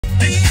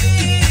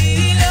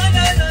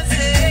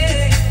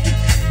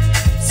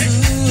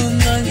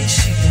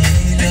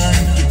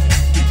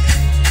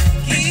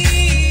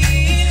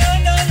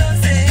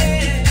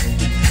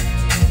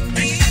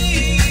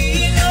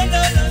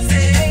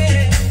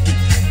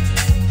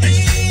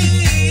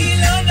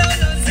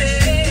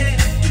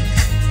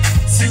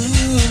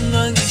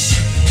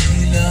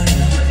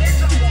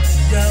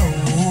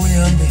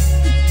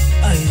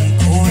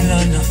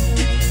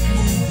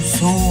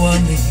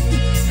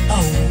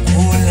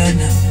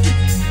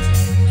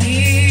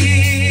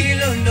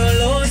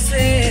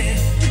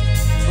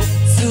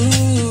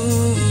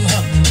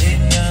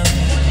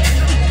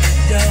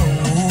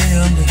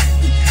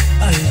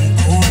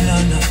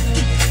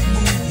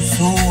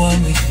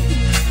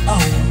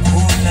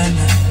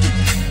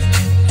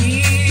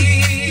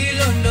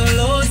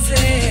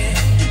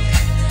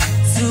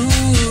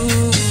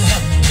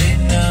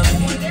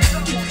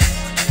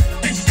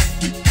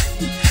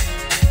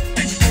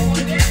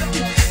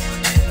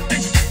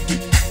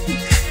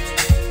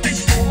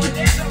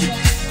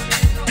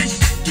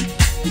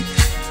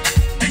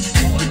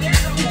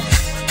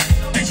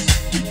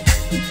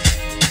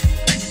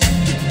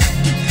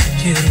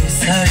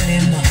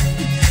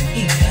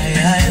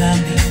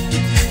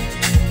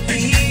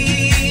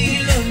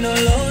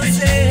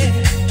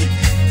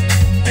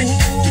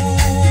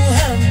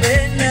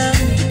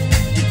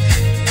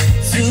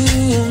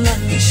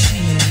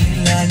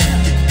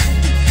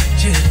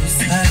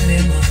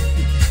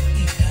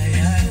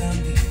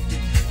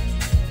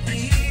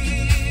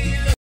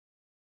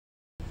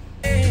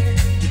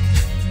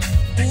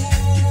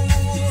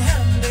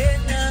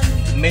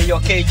Mayor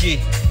KG.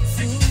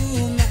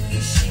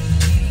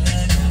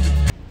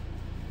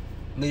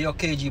 Mayor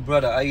KG,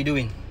 brother, how you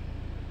doing?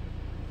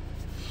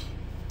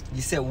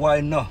 Il said,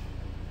 why not?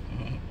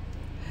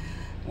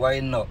 Why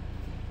not?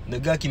 Le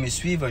gars qui me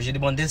suivent, j'ai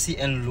demandé si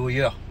un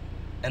lawyer,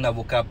 un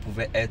avocat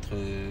pouvait être...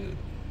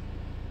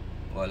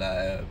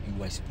 voilà,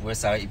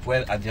 il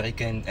pouvait avérer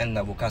qu'un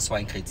avocat soit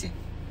un chrétien.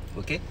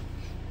 Ok?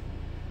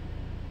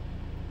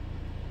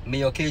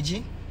 Mayor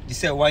KG, you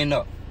said, why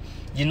not?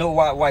 You know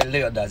why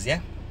lawyer does, yeah?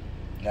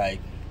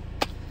 Like,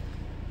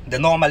 they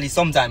normally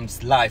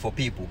sometimes lie for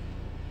people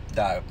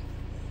that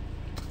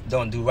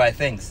don't do right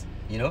things,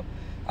 you know?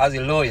 As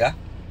a lawyer,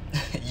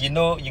 you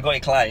know you got a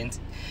client,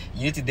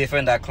 you need to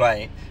defend that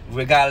client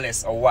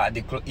regardless of what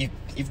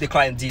if the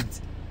client did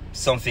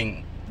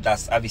something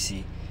that's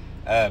obviously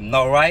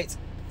not right,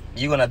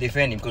 you're gonna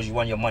defend him because you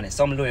want your money.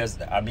 Some lawyers,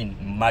 I mean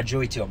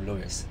majority of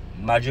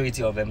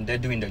them, they're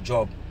doing their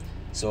job.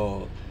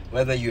 So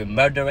whether you're a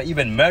murderer,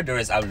 even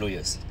murderers are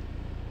lawyers.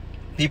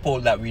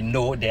 People that we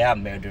know, they are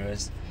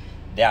murderers,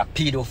 they are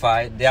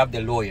pedophiles, they have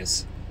their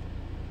lawyers.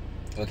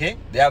 Okay,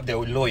 they have their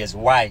lawyers.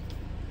 Why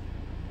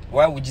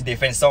would you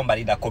defend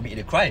somebody that committed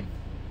a crime?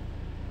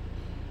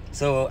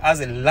 So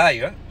as a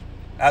lawyer,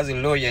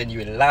 and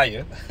you're a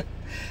liar,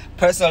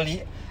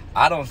 personally,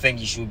 I don't think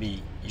you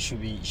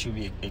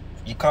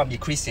can't be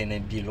Christian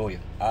and be a lawyer.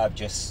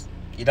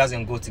 It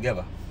doesn't go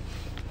together.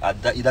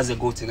 It doesn't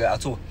go together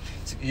at all.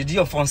 Je dis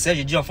en français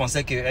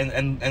que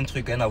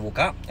un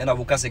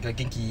avocat c'est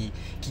quelqu'un qui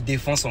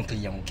défend son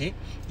client, ok?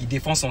 Il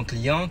défend son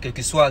client, quelles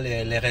que soient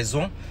les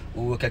raisons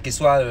ou quelle que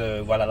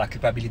soit voilà, la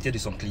culpabilité de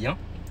son client.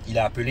 Il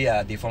est appelé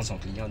à défendre son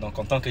client. Donc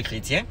en tant que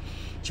chrétien,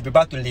 tu peux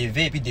pas te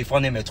lever et puis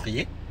défendre un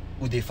meurtrier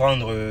ou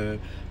défendre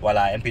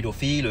voilà, un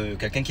pédophile,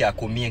 quelqu'un qui a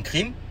commis un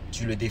crime,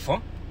 tu le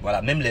défends.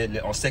 Voilà, même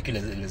on sait que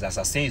les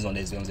assassins, ils ont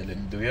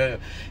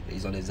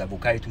des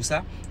avocats et tout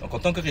ça. Donc en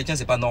tant que chrétien,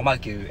 c'est pas normal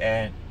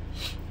qu'un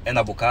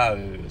avocat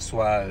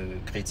soit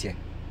chrétien.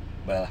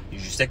 Voilà,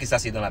 je sais que ça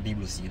c'est dans la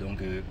Bible aussi. Donc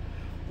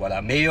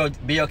voilà, Mayor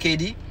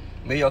KG,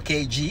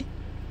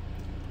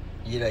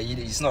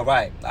 it's not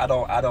right. I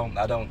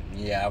don't.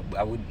 Yeah,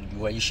 I would.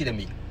 Well, you shouldn't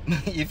be.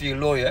 If you're a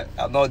lawyer,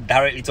 I'm not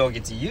directly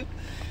talking to you,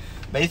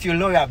 but if you're a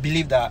lawyer, I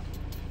believe that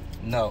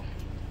no.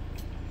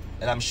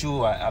 And I'm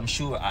sure,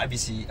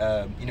 obviously,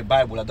 in the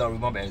Bible, I don't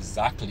remember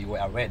exactly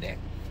what I read there,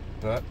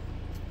 but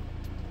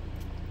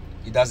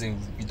it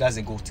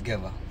doesn't go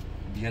together.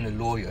 Being a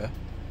lawyer,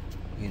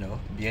 you know,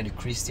 being a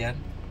Christian,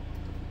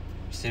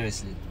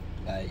 seriously,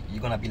 like you're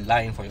gonna be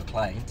lying for your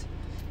client.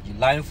 You're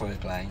lying for your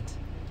client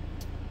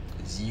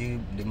because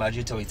the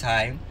majority of the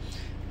time,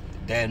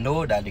 they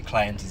know that the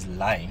client is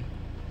lying,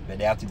 but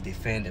they have to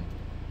defend them.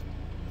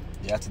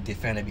 They have to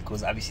defend them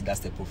because obviously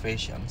that's their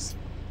professions.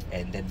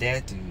 And they're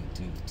there to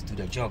do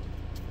their job.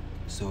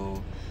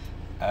 So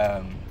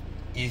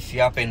if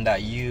you happen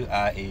that you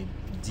are a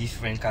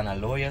different kind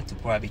of lawyer to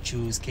probably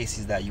choose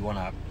cases that you want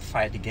to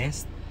fight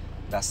against,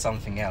 that's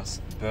something else.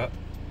 But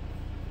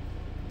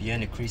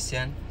being a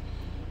Christian,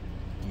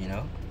 you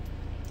know,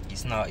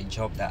 it's not a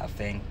job that I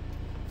think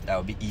that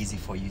would be easy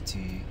for you to,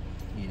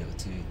 you know,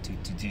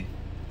 to do.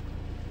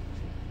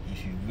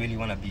 If you really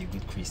want to be a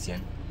good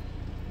Christian,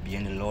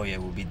 being a lawyer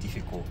will be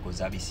difficult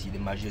because obviously the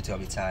majority of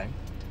the time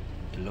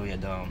the lawyer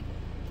don't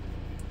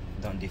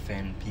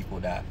defend people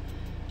that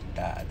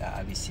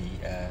obviously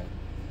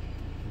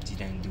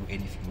didn't do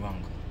anything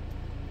wrong.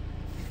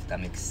 If that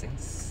makes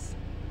sense.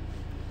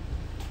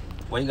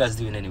 What are you guys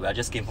doing anyway? I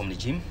just came from the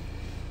gym.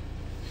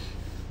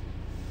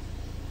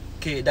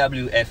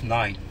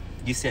 KWF9,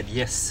 you said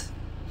yes.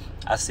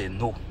 I said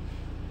no.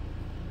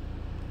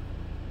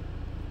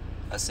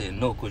 I said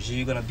no because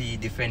you're gonna be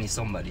defending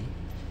somebody.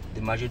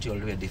 The majority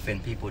of lawyers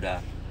defend people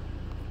that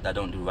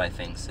don't do right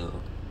things. So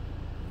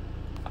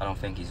I don't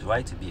think it's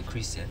right to be a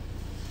Christian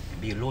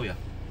and be a lawyer.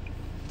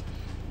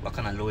 What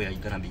kind of lawyer are you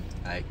gonna be?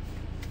 Like,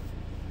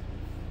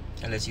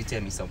 unless you tell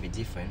me something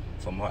different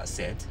from what I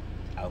said,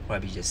 I'll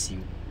probably just see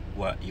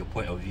what your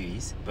point of view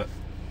is. But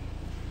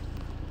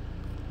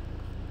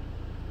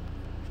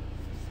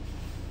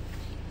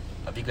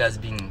have you guys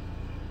been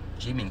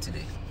gymming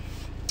today?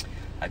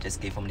 I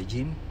just came from the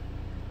gym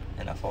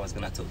and I thought I was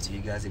gonna talk to you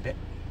guys a bit.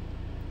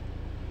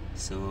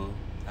 So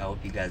I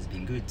hope you guys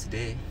been good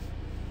today.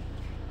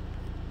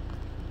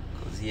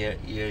 Because here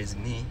is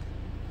me.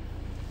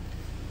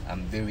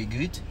 I'm very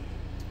good.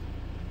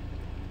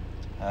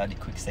 I had a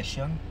quick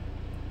session.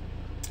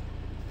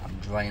 I'm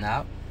drying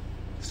out.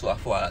 So I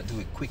thought I'd do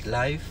a quick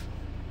live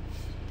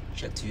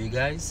check to you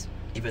guys.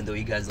 Even though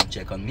you guys don't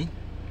check on me,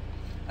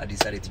 I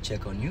decided to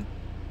check on you.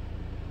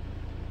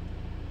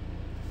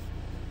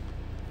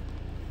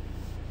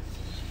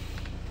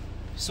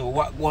 So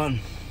what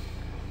one?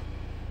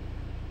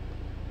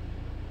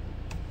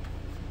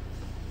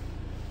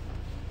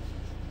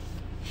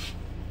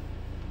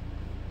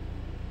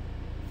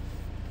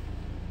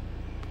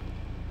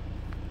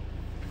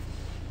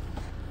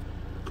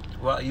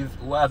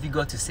 What have you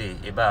got to say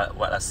about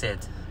what I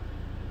said,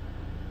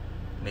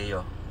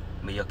 Mayor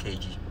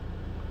KG?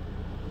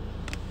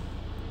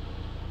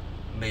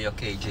 Mayor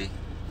KJ,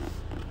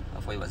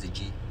 thought it was a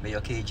G.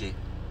 Mayor KJ.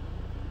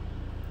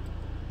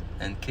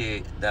 And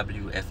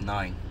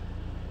KWF9.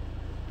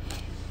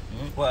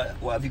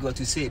 What have you got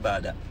to say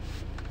about that?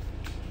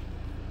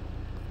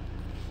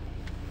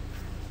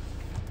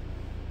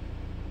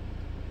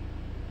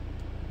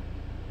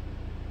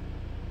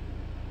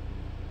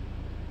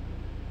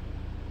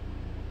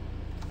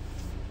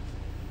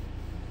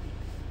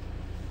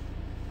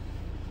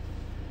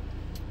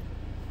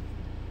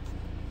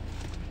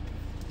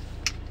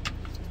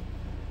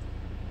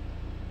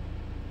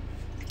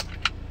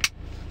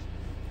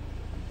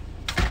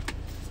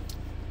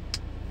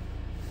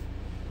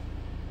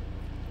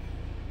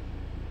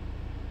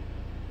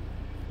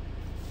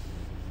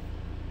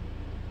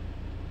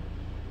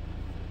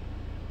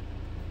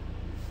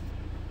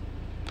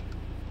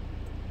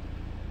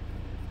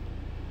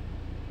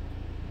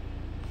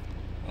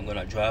 I'm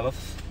gonna drive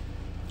off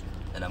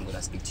and I'm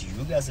gonna speak to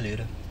you guys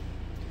later.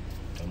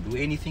 Don't do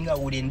anything I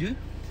wouldn't do.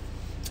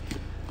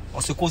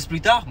 On se cause plus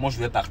tard. Moi je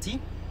vais partir.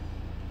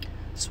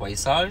 Soyez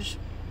sages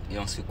et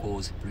on se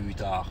cause plus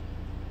tard.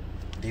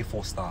 Des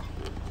faux stars.